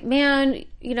was like, man,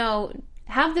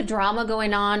 have the drama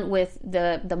going on with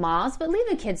the moms, but leave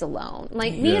the kids alone.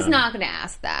 Like, Nia's not going to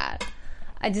ask that.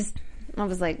 I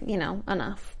was like,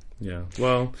 enough. Yeah.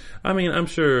 Well, I mean, I'm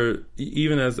sure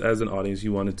even as an audience,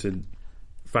 you wanted to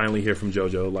finally hear from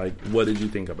JoJo. Like, what did you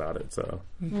think about it? So,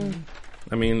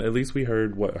 I mean, at least we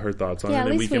heard what her thoughts on it,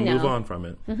 and we can move on from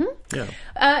it. Mm-hmm.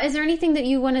 Yeah. Is there anything that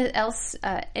you want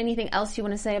to anything else you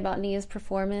want to say about Nia's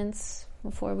performance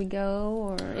before we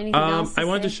go, or anything else? I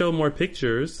wanted to show more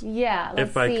pictures. Yeah.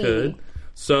 If I could.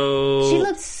 So she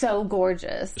looked so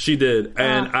gorgeous. She did,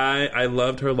 and I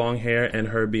loved her long hair and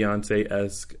her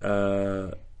Beyonce-esque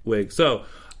wig. So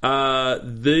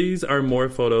these are more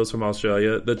photos from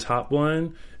Australia. The top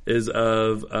one is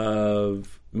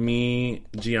of me,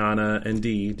 Gianna, and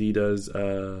Dee. Dee does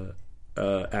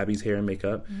Abby's hair and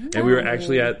makeup. And we were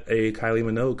actually at a Kylie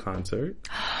Minogue concert.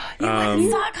 You went and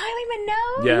saw Kylie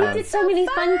Minogue? Yeah. We did so many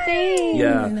fun things.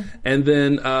 Yeah. And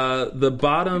then the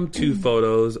bottom two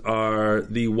photos are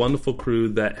the wonderful crew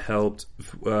that helped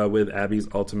with Abby's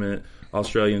Ultimate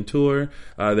Australian tour.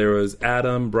 There was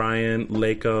Adam, Brian,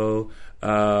 Lako,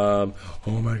 oh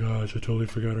my gosh, I totally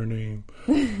forgot her name.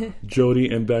 Jody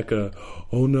and Becca.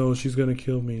 Oh no, she's gonna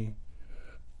kill me.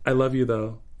 I love you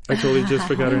though. I totally just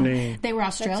forgot her name. They were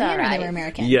Australian or they were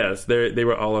American? Yes, they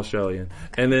were all Australian.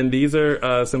 And then these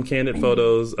are some candid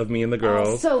photos of me and the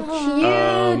girls. Oh,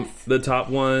 so cute. The top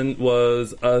one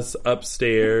was us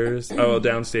downstairs,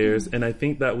 and I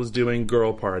think that was doing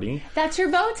Girl Party. That's your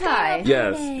bow tie.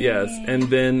 Yes. And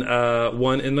then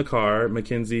one in the car,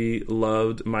 Mackenzie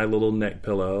loved my little neck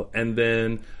pillow. And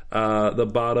then the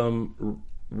bottom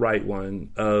right one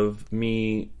of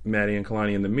me, Maddie, and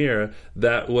Kalani in the mirror,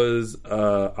 that was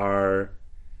our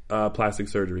plastic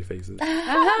surgery faces.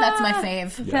 That's my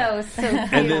fave. Yeah. That was so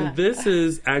cute. And then this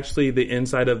is actually the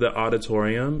inside of the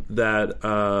auditorium that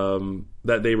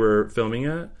they were filming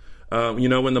at.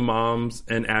 When the moms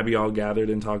and Abby all gathered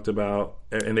and talked about,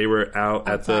 and they were out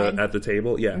outside at the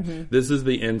table. Yeah, This is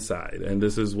the inside, and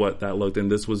this is what that looked.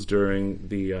 And this was during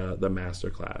the master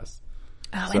class.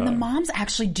 Oh, and the moms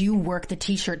actually do work the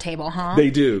T-shirt table, huh? They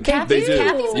do. Kathy's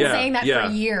been Yeah, saying that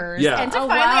for years. Yeah. And to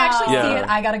finally actually see Yeah. it,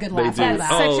 I got a good laugh They out do. of that.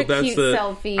 Such a cute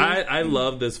selfie. I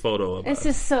love this photo of This us.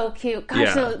 is so cute.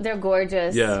 Gosh, they're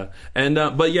gorgeous. Yeah, and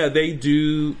but yeah, they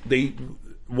do.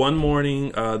 One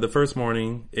morning, the first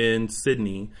morning in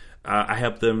Sydney, I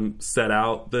helped them set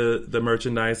out the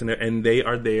merchandise, and they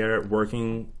are there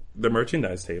working the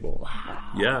merchandise table.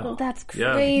 Wow. Yeah. That's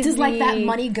crazy. Does that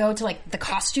money go to the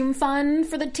costume fund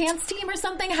for the dance team or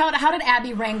something? How did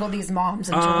Abby wrangle these moms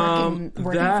into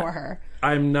working for her?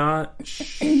 I'm not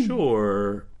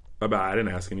sure. I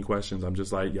didn't ask any questions. I'm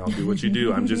just like, y'all do what you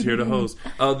do. I'm just here to host.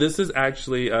 This is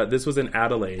actually, this was in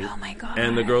Adelaide. Oh my God.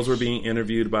 And the girls were being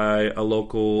interviewed by a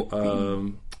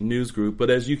local news group. But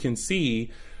as you can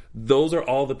see, those are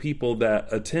all the people that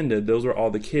attended. Those are all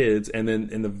the kids. And then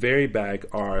in the very back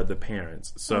are the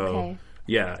parents. So,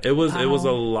 yeah, it was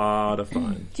a lot of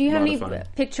fun. Do you have any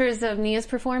pictures of Nia's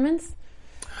performance?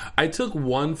 I took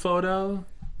one photo,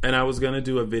 and I was going to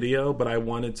do a video, but I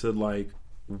wanted to, like,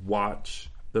 watch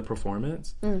the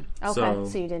performance. Okay, so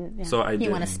you didn't. Yeah. So I didn't.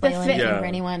 You want to spoil anything for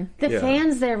anyone? The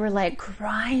fans there were like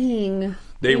crying.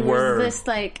 They were this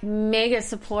like mega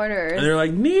supporters, and they're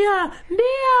like Nia, oh my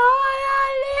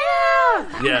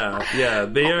God, Nia. Yeah.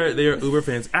 They are uber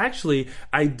fans. Actually,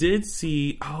 I did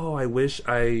see. Oh, I wish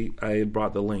I had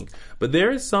brought the link. But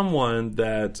there is someone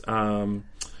that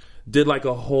did like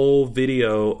a whole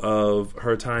video of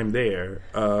her time there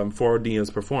for Nia's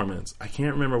performance. I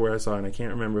can't remember where I saw it, and I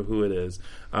can't remember who it is.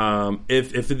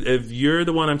 If you're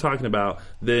the one I'm talking about,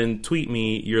 then tweet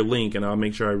me your link, and I'll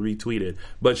make sure I retweet it.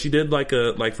 But she did like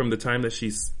from the time that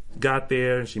she got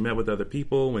there, and she met with other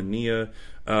people when Nia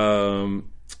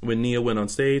went on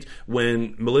stage,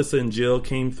 when Melissa and Jill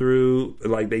came through,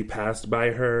 like they passed by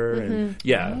her, and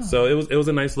so it was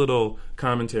a nice little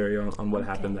commentary on what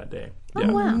happened that day. Yeah.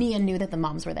 Oh, wow. Nia knew that the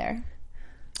moms were there.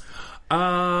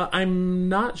 I'm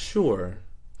not sure.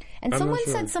 And someone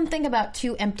said something about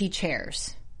 2 empty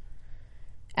chairs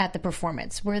at the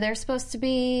performance. Was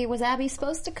Abby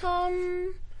supposed to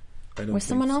come? Was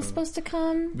someone else supposed to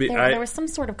come? There was some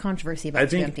sort of controversy about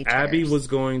 2 empty chairs. Abby was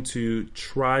going to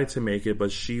try to make it, but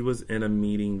she was in a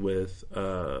meeting with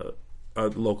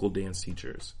local dance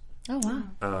teachers. Oh,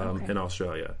 wow. In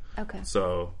Australia. Okay.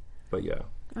 So, but yeah.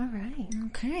 All right.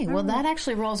 Okay. Well, that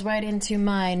actually rolls right into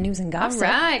my news and gossip. All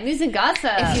right. News and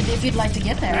gossip. If you'd like to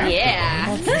get there.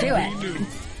 Yeah. Let's do it.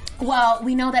 Well,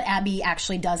 we know that Abby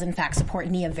actually does, in fact, support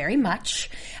Nia very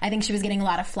much. I think she was getting a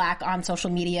lot of flack on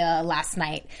social media last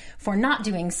night for not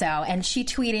doing so. And she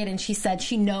tweeted and she said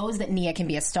she knows that Nia can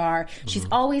be a star. She's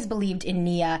always believed in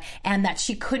Nia and that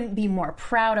she couldn't be more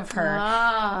proud of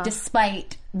her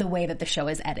despite the way that the show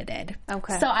is edited.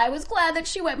 Okay. So I was glad that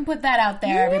she went and put that out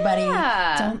there, everybody.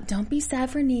 Don't be sad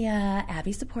for Nia.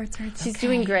 Abby supports her. She's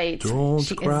doing great. She is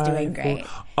doing great.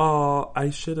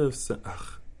 I should have said...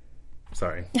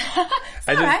 Sorry.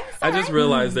 I just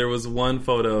realized there was one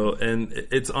photo, and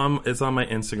it's on my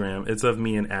Instagram. It's of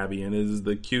me and Abby, and it is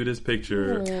the cutest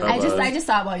picture. I just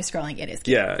saw it while you're scrolling. It is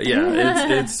cute. Yeah.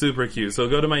 It's super cute. So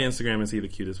go to my Instagram and see the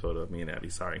cutest photo of me and Abby.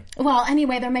 Sorry. Well,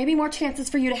 anyway, there may be more chances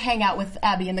for you to hang out with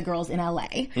Abby and the girls in LA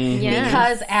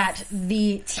because at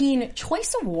the Teen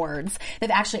Choice Awards, they've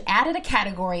actually added a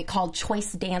category called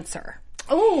Choice Dancer.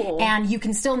 Oh. And you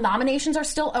can nominations are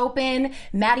still open.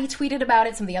 Maddie tweeted about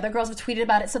it. Some of the other girls have tweeted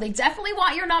about it. So they definitely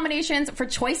want your nominations for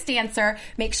Choice Dancer.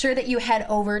 Make sure that you head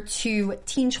over to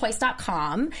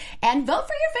teenchoice.com and vote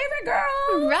for your favorite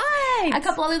girl. Right. A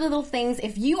couple other little things.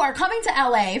 If you are coming to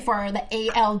LA for the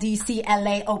ALDC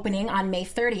LA opening on May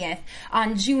 30th,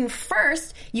 on June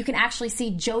 1st, you can actually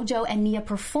see JoJo and Nia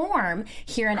perform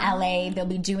here in LA. They'll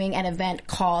be doing an event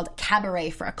called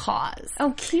Cabaret for a Cause.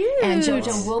 Oh, cute. And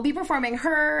JoJo will be performing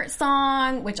her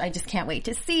song, which I just can't wait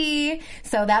to see.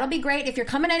 So that'll be great if you're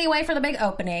coming anyway for the big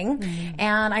opening.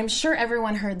 And I'm sure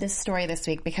everyone heard this story this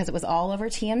week because it was all over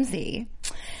TMZ.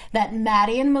 That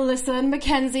Maddie and Melissa and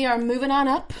Mackenzie are moving on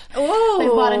up. Ooh. They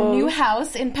bought a new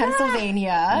house in Pennsylvania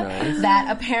that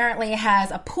apparently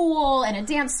has a pool and a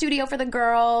dance studio for the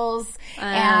girls.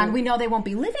 And we know they won't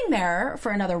be living there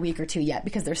for another week or 2 yet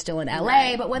because they're still in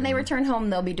LA. But when they return home,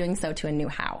 they'll be doing so to a new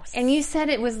house. And you said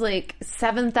it was like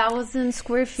 7,000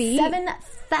 square feet?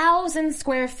 7,000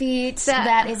 square feet.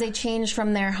 That is a change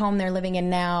from their home they're living in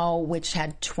now, which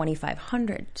had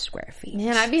 2,500 square feet.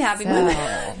 Man, I'd be happy with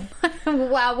that.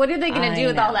 Wow, what are they going to do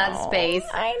with all that space?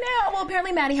 I know. Well,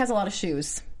 apparently Maddie has a lot of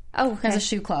shoes. Oh, okay. Has a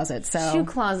shoe closet. So shoe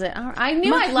closet. I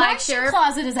knew I liked my shoe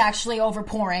closet is actually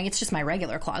overpouring. It's just my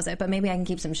regular closet, but maybe I can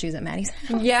keep some shoes at Maddie's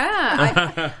house.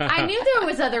 Yeah, I knew there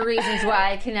was other reasons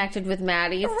why I connected with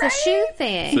Maddie. It's the shoe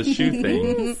thing. It's the shoe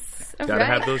thing. Gotta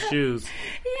have those shoes.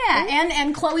 Yeah,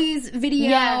 and Chloe's video.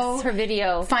 Yes, her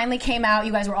video finally came out.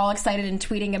 You guys were all excited and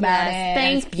tweeting about it.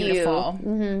 Thank you.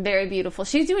 Mm-hmm, very beautiful.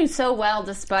 She's doing so well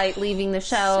despite leaving the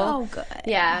show. So good.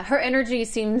 Yeah, her energy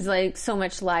seems like so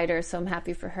much lighter, so I'm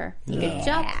happy for her. Yeah. Good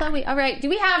job, Chloe. All right, do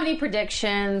we have any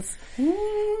predictions?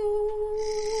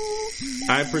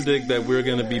 I predict that we're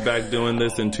going to be back doing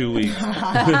this in 2 weeks.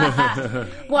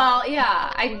 Well,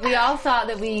 yeah, we all thought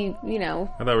that I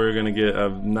thought we were going to get a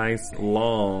nice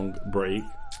long break,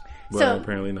 but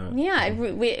apparently not. Yeah,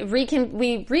 we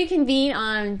reconvene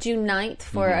on June 9th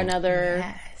for another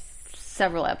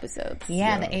several episodes.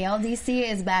 Yeah, the ALDC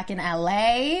is back in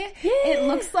LA. It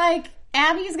looks like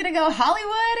Abby's gonna go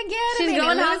Hollywood again. She's and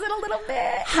going lose it a little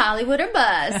bit. Hollywood or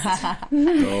bust.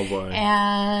 Oh boy.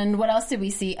 And what else did we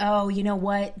see? Oh, you know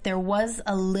what? There was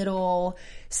a little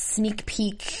sneak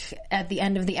peek at the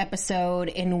end of the episode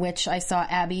in which I saw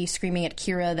Abby screaming at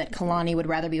Kira that Kalani would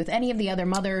rather be with any of the other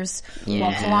mothers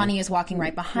while Kalani is walking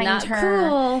right behind Not her.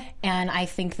 cool. And I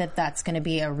think that that's going to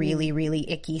be a really,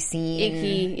 really icky scene.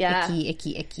 Icky, yeah.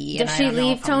 Icky. Does And she I don't know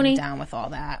leave, if I'm Tony? down with all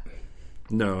that.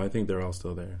 No, I think they're all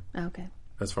still there, Okay.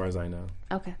 as far as I know.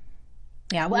 Okay.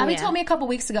 Yeah, well, Abby Yeah. told me a couple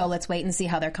weeks ago, let's wait and see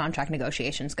how their contract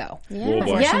negotiations go. Oh,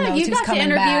 boy. She Yeah, knows you who's got to coming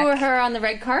interview back. her on the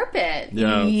red carpet.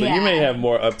 Yeah, so Yeah. you may have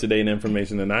more up-to-date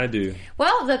information than I do.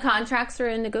 Well, the contracts are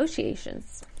in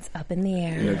negotiations. It's up in the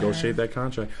air. Negotiate that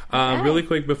contract. Really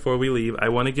quick before we leave, I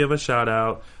want to give a shout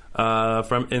out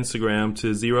from Instagram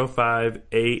to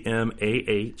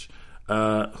 05AMAH,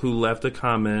 who left a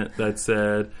comment that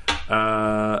said,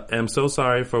 "I'm so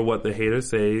sorry for what the haters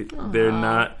say. They're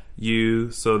not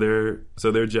you, so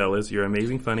they're jealous. You're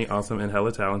amazing, funny, awesome, and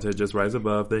hella talented. Just rise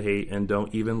above the hate and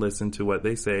don't even listen to what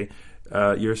they say.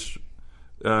 You're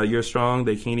strong.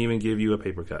 They can't even give you a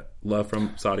paper cut. Love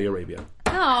from Saudi Arabia."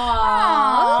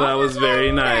 Aww. That was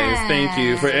very nice. Thank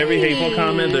you. For every hateful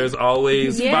comment, there's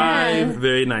always 5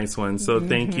 very nice ones. So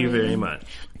thank you very much.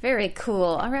 Very cool.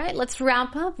 All right, let's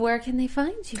wrap up. Where can they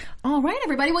find you? All right,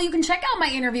 everybody. Well, you can check out my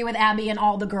interview with Abby and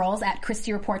all the girls at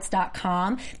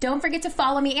ChristyReports.com. Don't forget to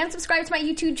follow me and subscribe to my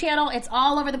YouTube channel. It's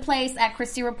all over the place at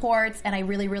Christy Reports, and I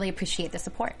really, really appreciate the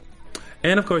support.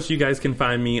 And of course, you guys can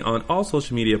find me on all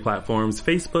social media platforms,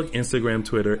 Facebook, Instagram,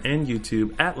 Twitter, and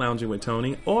YouTube at Lounging with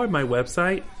Tony, or my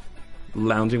website,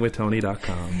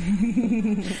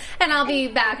 loungingwithtony.com. And I'll be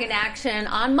back in action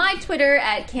on my Twitter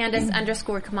at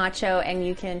Candace_Camacho. And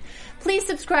you can please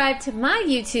subscribe to my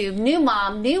YouTube, New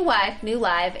Mom, New Wife, New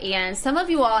Life. And some of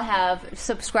you all have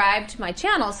subscribed to my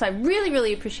channel, so I really,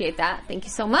 really appreciate that. Thank you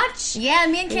so much. Yeah,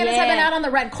 me and Candace have been out on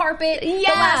the red carpet the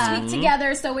Yeah. last week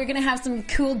together, so we're going to have some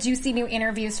cool, juicy new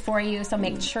interviews for you, so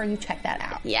make sure you check that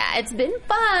out. Yeah, it's been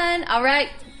fun. All right.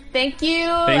 Thank you,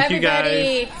 Thank you,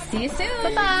 everybody. See you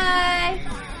soon. Bye-bye.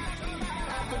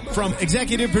 From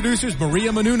executive producers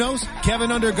Maria Menounos, Kevin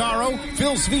Undergaro,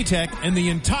 Phil Svitek, and the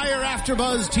entire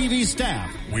AfterBuzz TV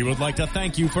staff, we would like to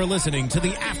thank you for listening to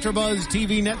the AfterBuzz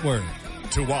TV network.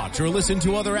 To watch or listen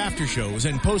to other after shows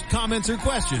and post comments or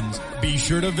questions, be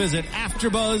sure to visit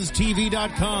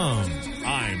AfterBuzzTV.com.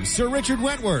 I'm Sir Richard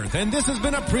Wentworth, and this has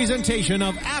been a presentation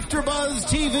of AfterBuzz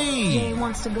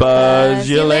TV. Buzz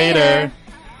you later.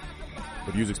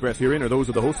 The views expressed herein are those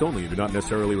of the hosts only and do not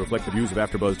necessarily reflect the views of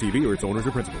AfterBuzz TV or its owners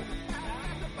or principals.